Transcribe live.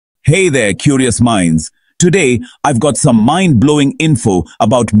Hey there, curious minds. Today, I've got some mind-blowing info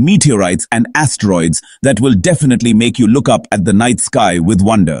about meteorites and asteroids that will definitely make you look up at the night sky with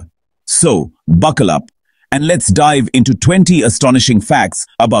wonder. So, buckle up, and let's dive into 20 astonishing facts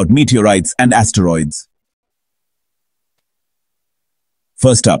about meteorites and asteroids.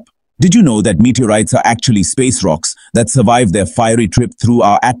 First up, did you know that meteorites are actually space rocks that survive their fiery trip through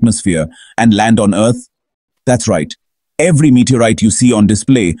our atmosphere and land on Earth? That's right. Every meteorite you see on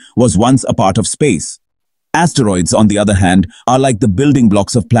display was once a part of space. Asteroids, on the other hand, are like the building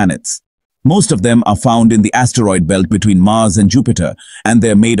blocks of planets. Most of them are found in the asteroid belt between Mars and Jupiter, and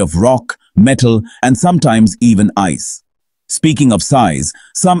they're made of rock, metal, and sometimes even ice. Speaking of size,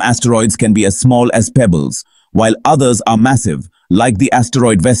 some asteroids can be as small as pebbles, while others are massive, like the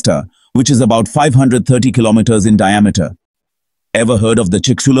asteroid Vesta, which is about 530 kilometers in diameter. Ever heard of the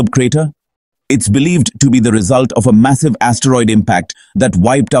Chicxulub crater? It's believed to be the result of a massive asteroid impact that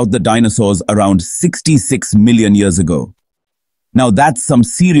wiped out the dinosaurs around 66 million years ago. Now that's some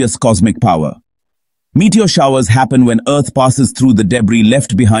serious cosmic power. Meteor showers happen when Earth passes through the debris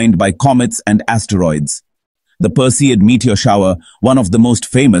left behind by comets and asteroids. The Perseid meteor shower, one of the most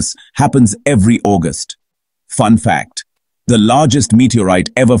famous, happens every August. Fun fact: the largest meteorite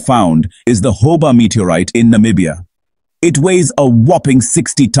ever found is the Hoba meteorite in Namibia. It weighs a whopping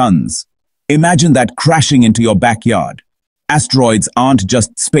 60 tons. Imagine that crashing into your backyard. Asteroids aren't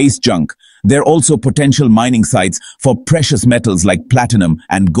just space junk, they're also potential mining sites for precious metals like platinum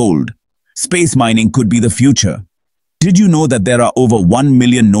and gold. Space mining could be the future. Did you know that there are over 1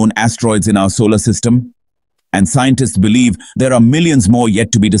 million known asteroids in our solar system? And scientists believe there are millions more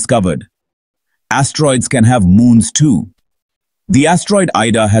yet to be discovered. Asteroids can have moons too. The asteroid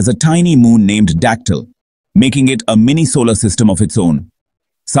Ida has a tiny moon named Dactyl, making it a mini solar system of its own.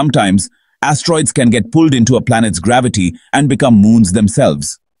 Sometimes, asteroids can get pulled into a planet's gravity and become moons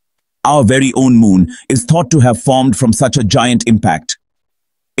themselves. Our very own moon is thought to have formed from such a giant impact.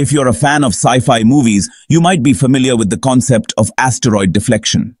 If you're a fan of sci-fi movies, you might be familiar with the concept of asteroid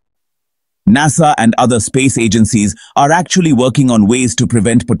deflection. NASA and other space agencies are actually working on ways to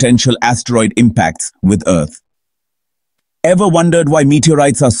prevent potential asteroid impacts with Earth. Ever wondered why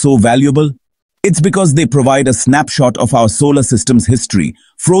meteorites are so valuable? It's because they provide a snapshot of our solar system's history,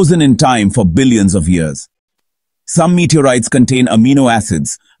 frozen in time for billions of years. Some meteorites contain amino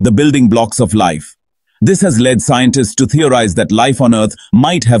acids, the building blocks of life. This has led scientists to theorize that life on Earth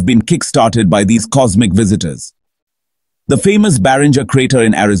might have been kick-started by these cosmic visitors. The famous Barringer crater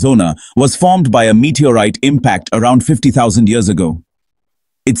in Arizona was formed by a meteorite impact around 50,000 years ago.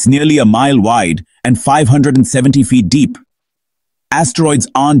 It's nearly a mile wide and 570 feet deep. Asteroids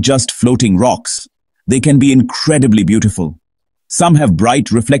aren't just floating rocks. They can be incredibly beautiful. Some have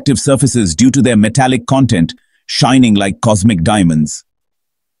bright, reflective surfaces due to their metallic content, shining like cosmic diamonds.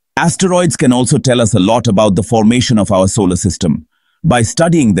 Asteroids can also tell us a lot about the formation of our solar system. By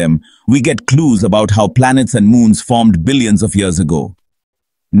studying them, we get clues about how planets and moons formed billions of years ago.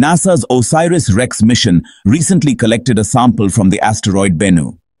 NASA's OSIRIS-REx mission recently collected a sample from the asteroid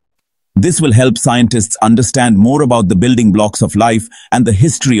Bennu. This will help scientists understand more about the building blocks of life and the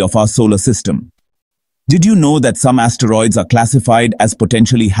history of our solar system. Did you know that some asteroids are classified as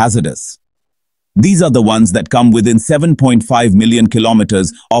potentially hazardous? These are the ones that come within 7.5 million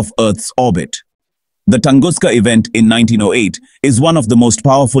kilometers of Earth's orbit. The Tunguska event in 1908 is one of the most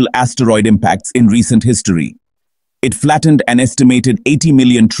powerful asteroid impacts in recent history. It flattened an estimated 80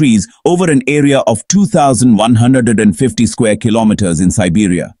 million trees over an area of 2,150 square kilometers in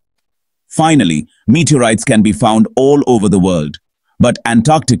Siberia. Finally, meteorites can be found all over the world, but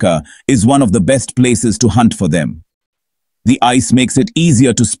Antarctica is one of the best places to hunt for them. The ice makes it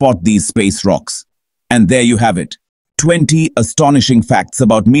easier to spot these space rocks. And there you have it, 20 astonishing facts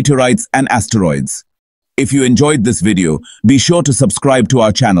about meteorites and asteroids. If you enjoyed this video, be sure to subscribe to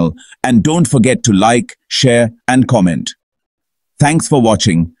our channel and don't forget to like, share, and comment. Thanks for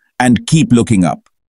watching and keep looking up.